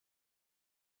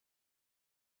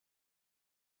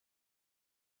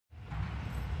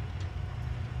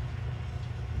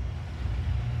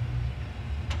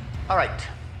All right,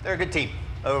 they're a good team.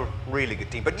 A really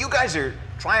good team. But you guys are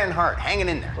trying hard, hanging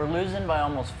in there. We're losing by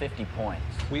almost 50 points.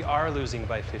 We are losing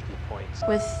by 50 points.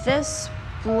 With this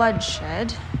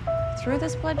bloodshed,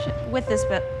 with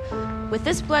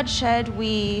this bloodshed,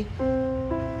 we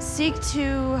seek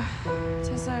to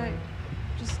just.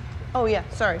 Oh yeah,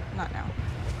 sorry, not now.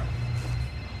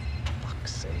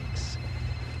 Fuck's sakes.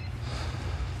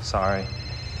 Sorry.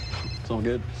 It's all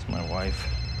good. It's my wife.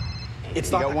 It's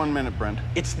You got 1 minute, Brent.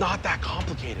 It's not that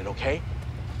complicated, okay?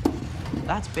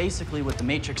 That's basically what the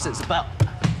Matrix is about.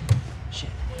 Shit.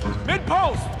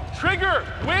 Mid-post! Trigger!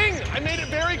 Wing! I made it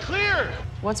very clear!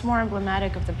 What's more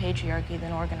emblematic of the patriarchy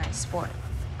than organized sport?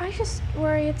 I just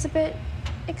worry it's a bit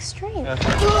extreme. I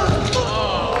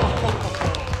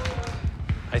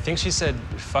think she said,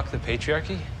 fuck the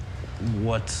patriarchy.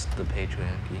 What's the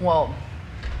patriarchy? Well,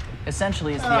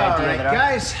 essentially it's the idea right, that our...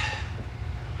 guys.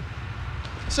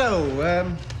 So,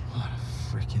 What a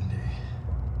freaking day.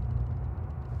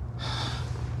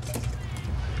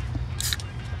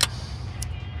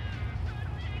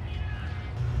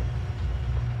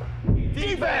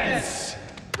 Defense!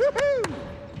 Woohoo!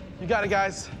 You got it,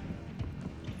 guys.